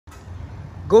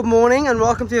Good morning and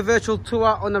welcome to your virtual tour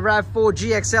on the RAV4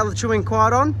 GXL that you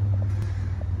inquired on.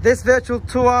 This virtual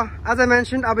tour, as I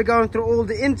mentioned, I'll be going through all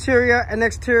the interior and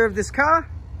exterior of this car,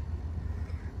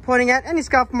 pointing out any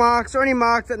scuff marks or any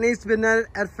marks that needs to be noted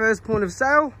at first point of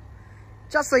sale,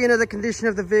 just so you know the condition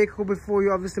of the vehicle before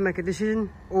you obviously make a decision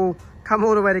or come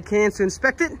all the way to Cairns to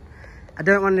inspect it. I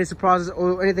don't want any surprises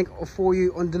or anything for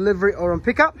you on delivery or on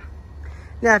pickup.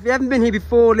 Now, if you haven't been here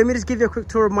before, let me just give you a quick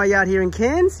tour of my yard here in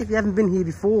Cairns, if you haven't been here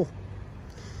before.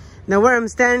 Now, where I'm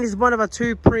standing is one of our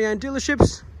two pre-owned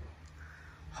dealerships,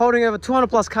 holding over 200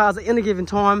 plus cars at any given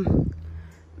time,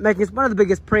 making us one of the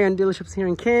biggest pre-owned dealerships here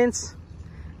in Cairns.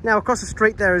 Now, across the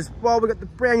street there as well, we've got the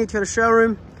brand new Toyota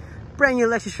showroom, brand new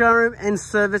Lexus showroom, and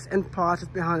service and parts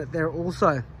behind it there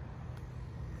also.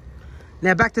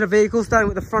 Now, back to the vehicle, starting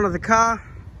with the front of the car.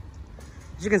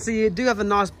 As you can see, you do have a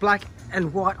nice black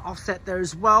and white offset there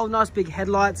as well. Nice big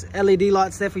headlights, LED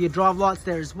lights there for your drive lights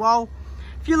there as well.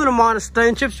 A few little minor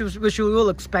stone chips, which you will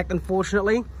expect,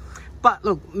 unfortunately. But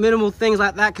look, minimal things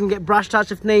like that can get brush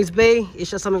touched if needs be. It's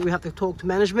just something we have to talk to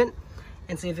management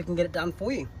and see if we can get it done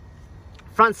for you.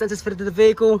 Front sensors fitted to the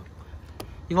vehicle.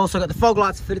 You've also got the fog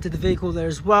lights fitted to the vehicle there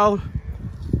as well.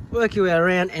 Work your way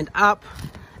around and up.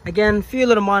 Again, a few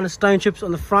little minor stone chips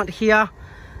on the front here.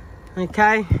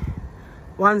 Okay.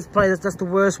 One's probably that's the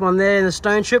worst one there in the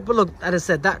stone chip, but look, as I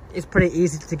said, that is pretty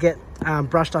easy to get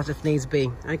brushed off if needs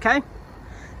be. Okay.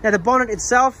 Now the bonnet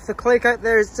itself, the clear coat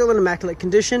there is still in immaculate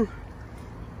condition.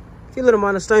 A few little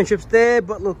minor stone chips there,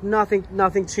 but look,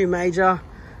 nothing too major,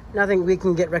 nothing we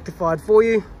can get rectified for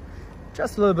you.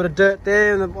 Just a little bit of dirt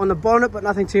there on the bonnet, but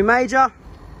nothing too major.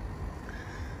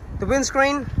 The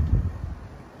windscreen,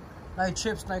 no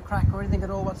chips, no crack or anything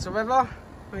at all whatsoever.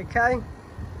 Okay.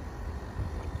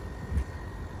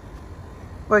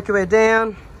 Work your way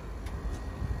down.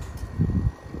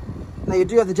 Now you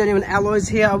do have the genuine alloys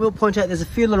here. I will point out there's a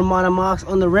few little minor marks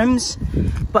on the rims,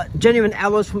 but genuine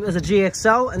alloys from as a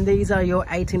GXL, and these are your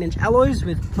 18-inch alloys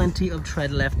with plenty of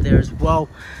tread left there as well.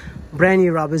 Brand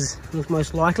new rubbers,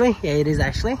 most likely. Yeah, it is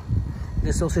actually. You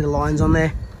can still see the lines on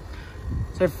there.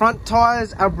 So front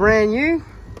tires are brand new.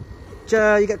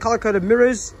 You get color-coded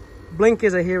mirrors.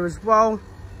 Blinkers are here as well.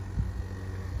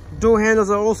 Door handles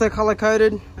are also color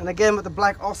coded, and again with the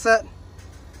black offset.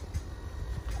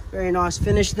 Very nice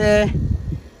finish there.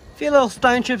 A few little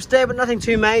stone chips there, but nothing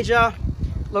too major.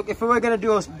 Look, if we were going to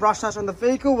do a brush touch on the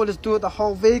vehicle, we'll just do it the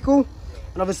whole vehicle,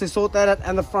 and obviously sort that out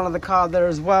and the front of the car there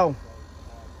as well.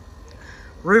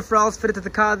 Roof rails fitted to the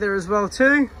car there as well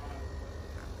too.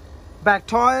 Back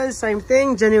tires, same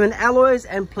thing, genuine alloys,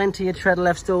 and plenty of tread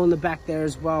left still in the back there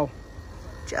as well.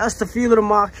 Just a few little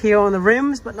marks here on the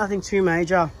rims, but nothing too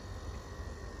major.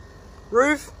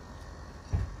 Roof,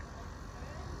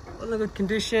 all in good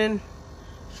condition.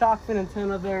 Shark fin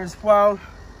antenna there as well.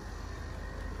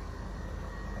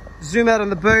 Zoom out on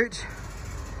the boot.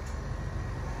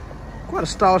 Quite a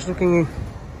stylish looking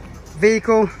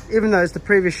vehicle, even though it's the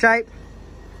previous shape.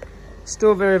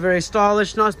 Still very, very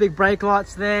stylish. Nice big brake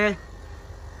lights there.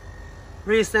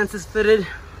 Rear sensors fitted.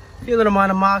 A few little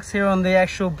minor marks here on the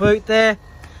actual boot there.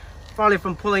 Probably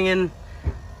from pulling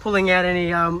out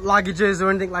any luggages or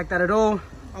anything like that at all.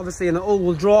 Obviously in the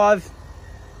all-wheel drive.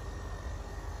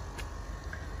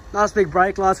 Nice big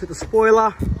brake lights with the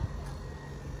spoiler.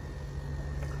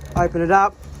 Open it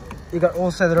up. You've got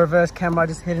also the reverse camera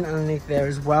just hidden underneath there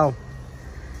as well.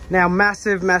 Now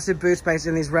massive boot space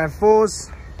in these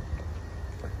RAV4s.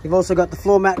 You've also got the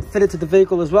floor mat fitted to the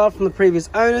vehicle as well from the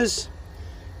previous owners.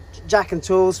 Jack and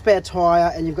tools, spare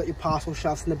tyre, and you've got your parcel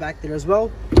shelves in the back there as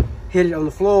well. Hidden on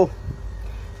the floor.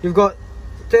 You've got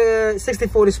the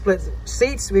 60-40 split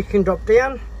seats we can drop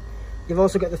down. You've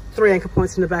also got the 3 anchor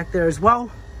points in the back there as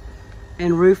well.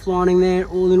 And roof lining there,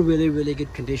 all in really, really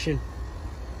good condition.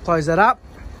 Close that up.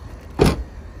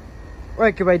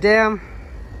 Work your way down.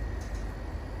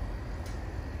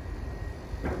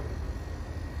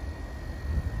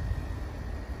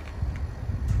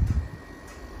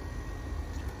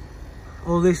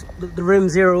 All this, the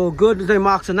rims here are all good. There's no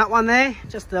marks on that one there,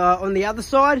 just on the other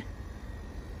side.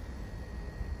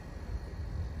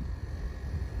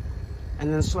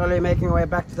 And then slowly making our way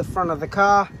back to the front of the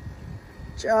car,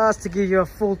 just to give you a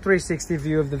full 360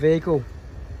 view of the vehicle.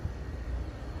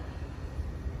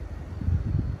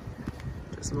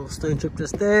 Just a little stone chip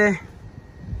just there.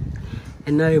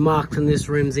 And no marks on this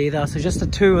rims either. So just the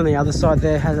two on the other side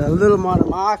there has a little minor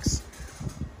marks.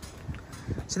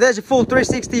 So there's your full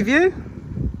 360 view.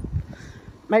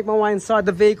 Make my way inside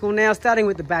the vehicle now, starting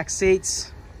with the back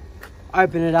seats.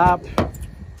 Open it up.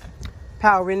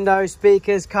 Power window,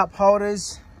 speakers, cup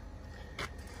holders.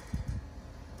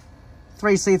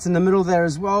 3 seats in the middle there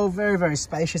as well. Very, very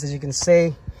spacious, as you can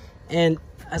see. And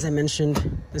as I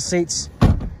mentioned, the seats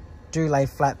do lay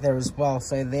flat there as well,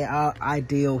 so they are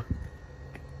ideal.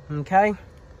 Okay.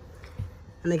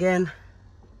 And again,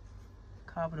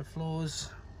 carpeted floors,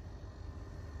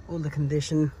 all the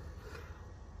condition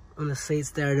on the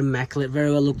seats there are immaculate,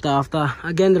 very well looked after.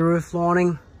 Again, the roof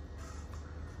lining,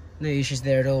 no issues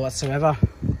there at all whatsoever.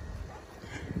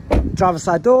 Driver's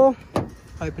side door,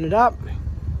 open it up.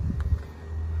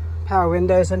 Power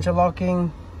window, central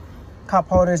locking, cup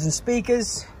holders and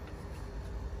speakers.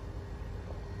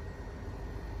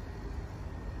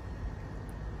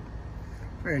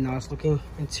 Very nice looking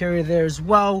interior there as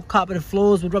well. Carpeted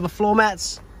floors with rubber floor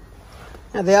mats.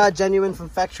 Now they are genuine from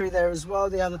factory there as well.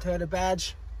 They have the Toyota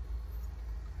badge.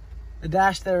 The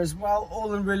dash there as well,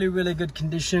 all in really, really good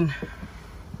condition.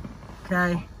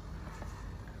 Okay.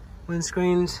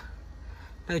 Windscreens,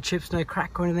 no chips, no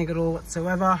crack or anything at all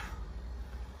whatsoever.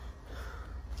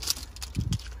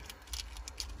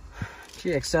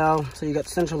 GXL, so you got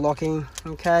central locking,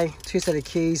 okay, 2 set of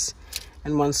keys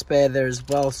and 1 spare there as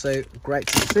well, so great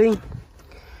to see.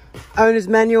 Owner's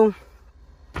manual,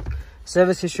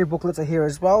 service history booklets are here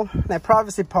as well. Now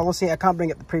privacy policy, I can't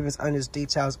bring up the previous owner's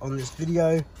details on this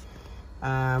video,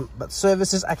 but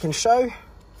services I can show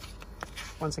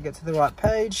once I get to the right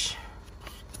page.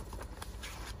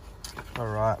 All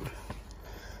right,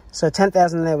 so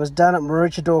 10,000 there was done at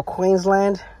Maroochydore,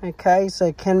 Queensland. Okay,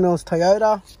 so Ken Mills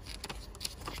Toyota.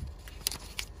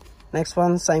 Next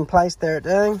one, same place there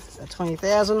at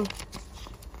 20,000.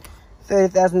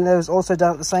 30,000 there was also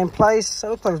done at the same place. So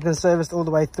it looks like it's been serviced all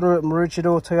the way through at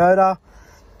Maroochydore Toyota.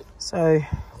 So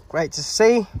great to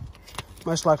see.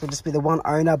 Most likely just be the one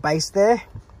owner based there.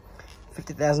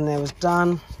 50,000 there was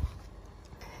done.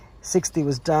 60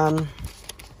 was done.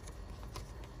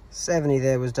 70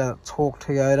 there was done at Torque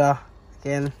Toyota.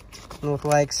 Again, North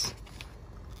Lakes.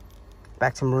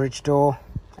 Back to Maroochydore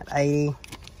at 80.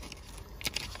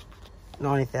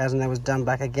 90,000 that was done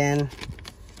back again.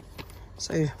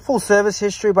 So full service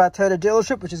history by a Toyota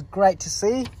dealership, which is great to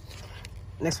see.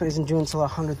 Next one isn't due until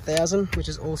 100,000, which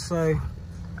is also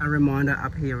a reminder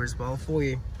up here as well for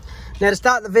you. Now to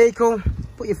start the vehicle,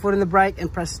 put your foot in the brake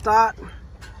and press start.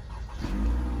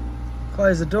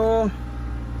 Close the door.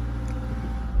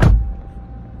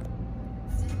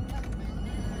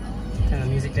 Turn the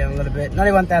music down a little bit.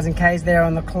 91,000 Ks there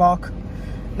on the clock.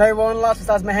 No warning lights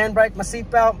besides my handbrake, my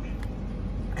seatbelt.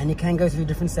 And you can go through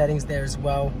different settings there as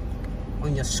well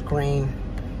on your screen.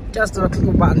 Just do a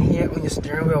click button here on your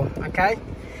steering wheel, okay?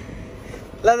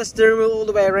 Leather steering wheel all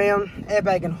the way around,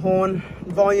 airbag and horn,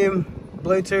 volume,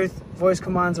 Bluetooth, voice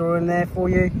commands are all in there for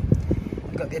you.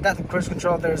 You've got the adaptive cruise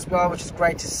control there as well, which is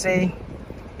great to see.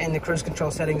 And the cruise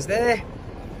control settings there.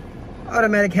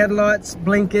 Automatic headlights,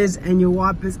 blinkers, and your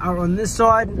wipers are on this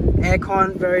side.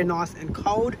 Aircon, very nice and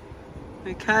cold,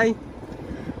 okay?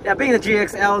 Now being the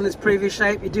GXL in this previous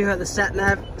shape, you do have the sat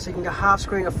nav, so you can go half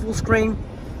screen or full screen.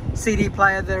 CD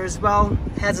player there as well,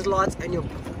 hazard lights, and your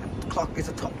clock is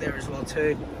atop there as well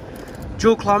too.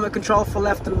 Dual climate control for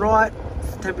left and right,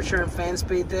 temperature and fan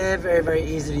speed there, very, very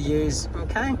easy to use,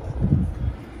 okay?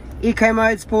 Eco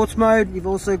mode, sports mode, you've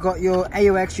also got your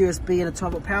AUX USB and a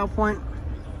toggle power point.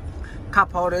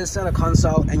 Cup holders, center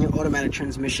console, and your automatic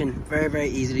transmission, very, very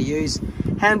easy to use.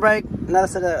 Handbrake, another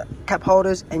set of cup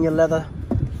holders, and your leather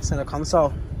center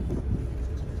console.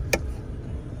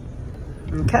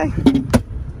 Okay.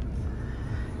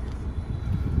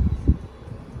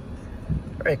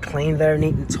 Very clean there,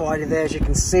 neat and tidy there, as you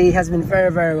can see. Has been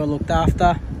very, very well looked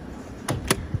after.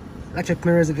 Electric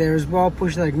mirrors are there as well.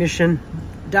 Push the ignition,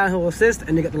 downhill assist,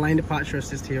 and you got the lane departure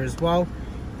assist here as well.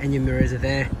 And your mirrors are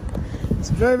there. It's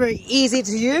very, very easy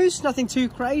to use, nothing too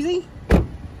crazy.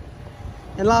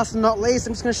 And last but not least,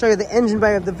 I'm just going to show you the engine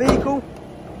bay of the vehicle.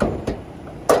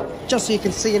 Just so you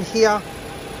can see in here,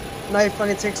 no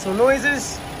funny ticks or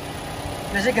noises.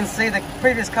 And as you can see, the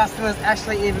previous customers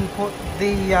actually even put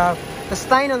the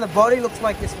stain on the body. Looks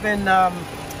like it's been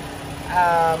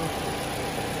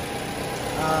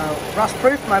rust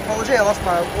proof. My apology, I lost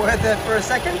my word there for a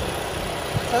second.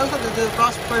 So it looks like they did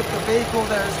rust proof the vehicle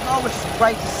there as well, which is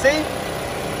great to see.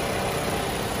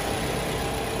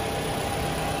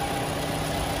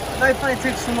 No funny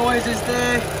ticks or noises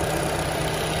there.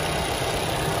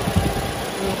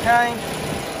 Okay.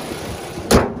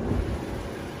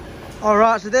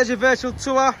 Alright, so there's your virtual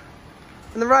tour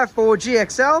on the Rav4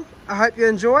 GXL. I hope you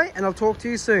enjoy, and I'll talk to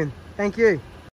you soon. Thank you.